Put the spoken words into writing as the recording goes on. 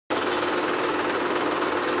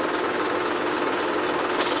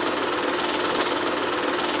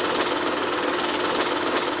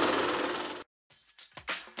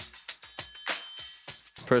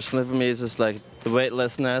personally for me is just like the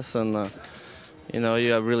weightlessness, and you know,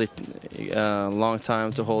 you have really long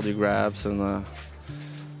time to hold your grabs, and I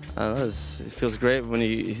don't know, it feels great when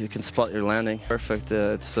you can spot your landing perfect.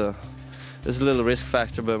 It's a little risk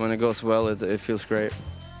factor, but when it goes well, it feels great.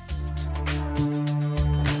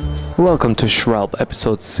 Welcome to TransWorld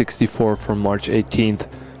episode 64 from March 18th.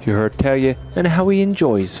 You heard Terje and how he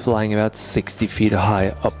enjoys flying about 60 feet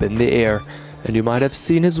high up in the air, and you might have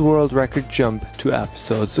seen his world record jump 2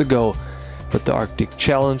 episodes ago. But the Arctic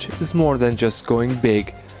Challenge is more than just going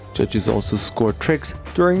big. Judges also score tricks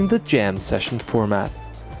during the jam session format.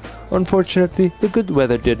 Unfortunately, the good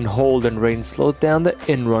weather didn't hold and rain slowed down the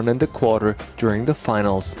in-run and the quarter during the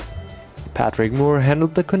finals. Patrick Moore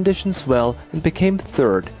handled the conditions well and became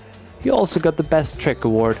third. He also got the Best Trick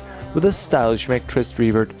award with a stylish McTwist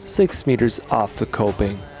revert 6 meters off the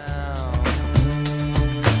coping.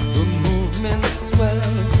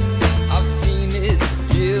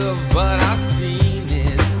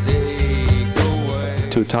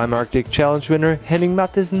 Two-time Arctic Challenge winner Henning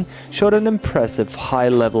Mattisen showed an impressive high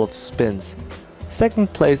level of spins.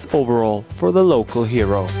 Second place overall for the local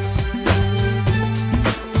hero.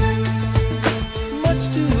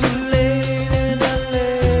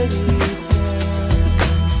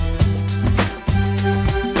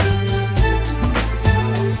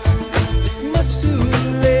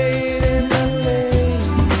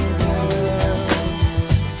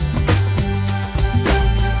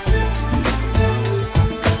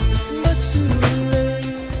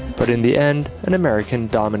 But in the end, an American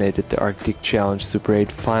dominated the Arctic Challenge Super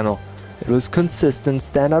 8 final. It was consistent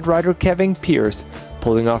standout rider Kevin Pierce,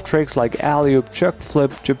 pulling off tricks like alley-oop, chuck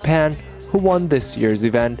flip, Japan, who won this year's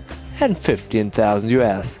event, and 15,000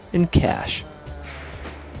 US in cash.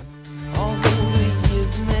 The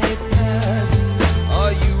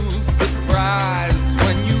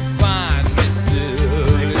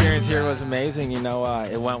experience here was amazing. You know,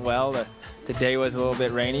 it went well. The day was a little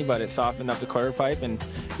bit rainy, but it softened up the quarter pipe, and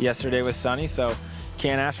yesterday was sunny, so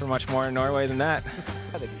can't ask for much more in Norway than that.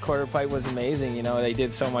 The quarter pipe was amazing. You know, they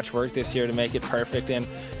did so much work this year to make it perfect, and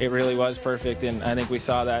it really was perfect, and I think we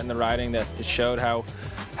saw that in the riding, that it showed how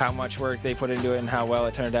much work they put into it and how well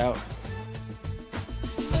it turned out.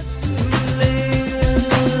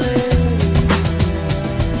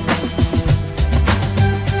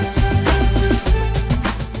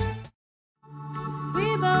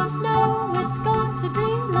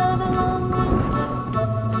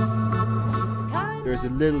 There's a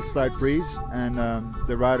little slight breeze, and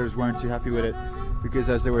the riders weren't too happy with it, because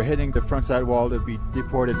as they were hitting the front side wall, they'd be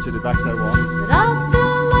deported to the back side wall. But I'll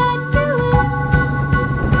still let you in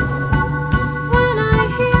when I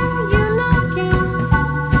hear you knocking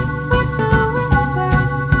with a whisper.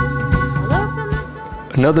 I'll open the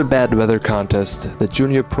door. Another bad weather contest, the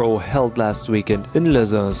Junior Pro held last weekend in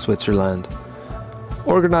Lausanne, Switzerland.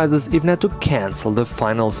 Organizers even had to cancel the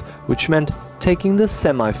finals, which meant taking the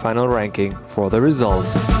semi-final ranking for the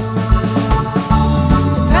results.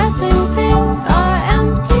 Depressing things are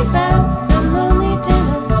empty beds and lonely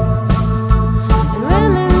dinners, and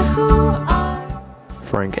women who are...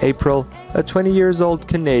 Frank April, a 20-year-old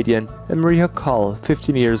Canadian, and Maria Call,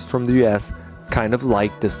 15 years from the US, kind of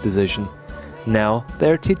liked this decision. Now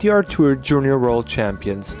they are TTR Tour Junior World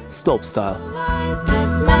Champions, slopestyle. Lies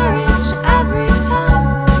this marriage every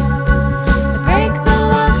time. I break the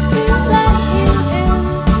laws to let you in.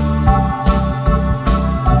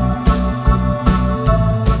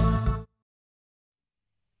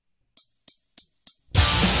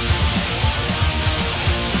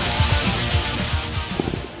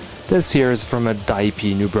 This here is from a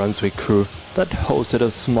Daipi, New Brunswick crew that hosted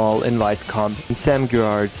a small invite comp in Sam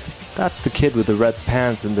Gerard's, that's the kid with the red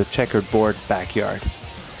pants in the checkered board, backyard.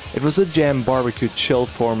 It was a jam barbecue chill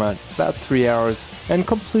format, about 3 hours, and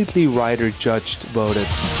completely rider judged voted.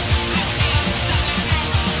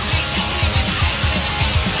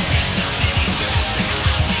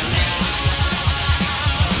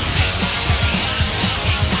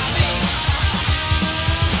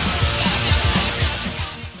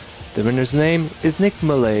 The winner's name is Nick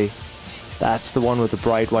Malay. That's the one with the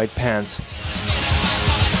bright white pants.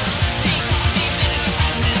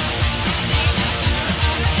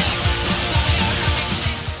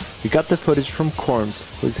 We got the footage from Corms,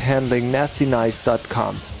 who is handling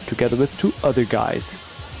nastynice.com, together with 2 other guys.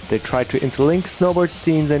 They tried to interlink snowboard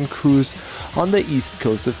scenes and crews on the east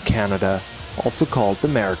coast of Canada, also called the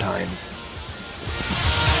Maritimes.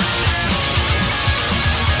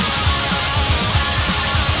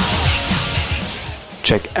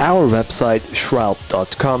 Check our website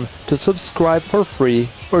TransWorld.com to subscribe for free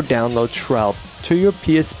or download TransWorld to your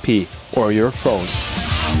PSP or your phone.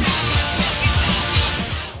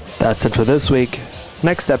 That's it for this week.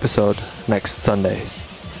 Next episode, next Sunday.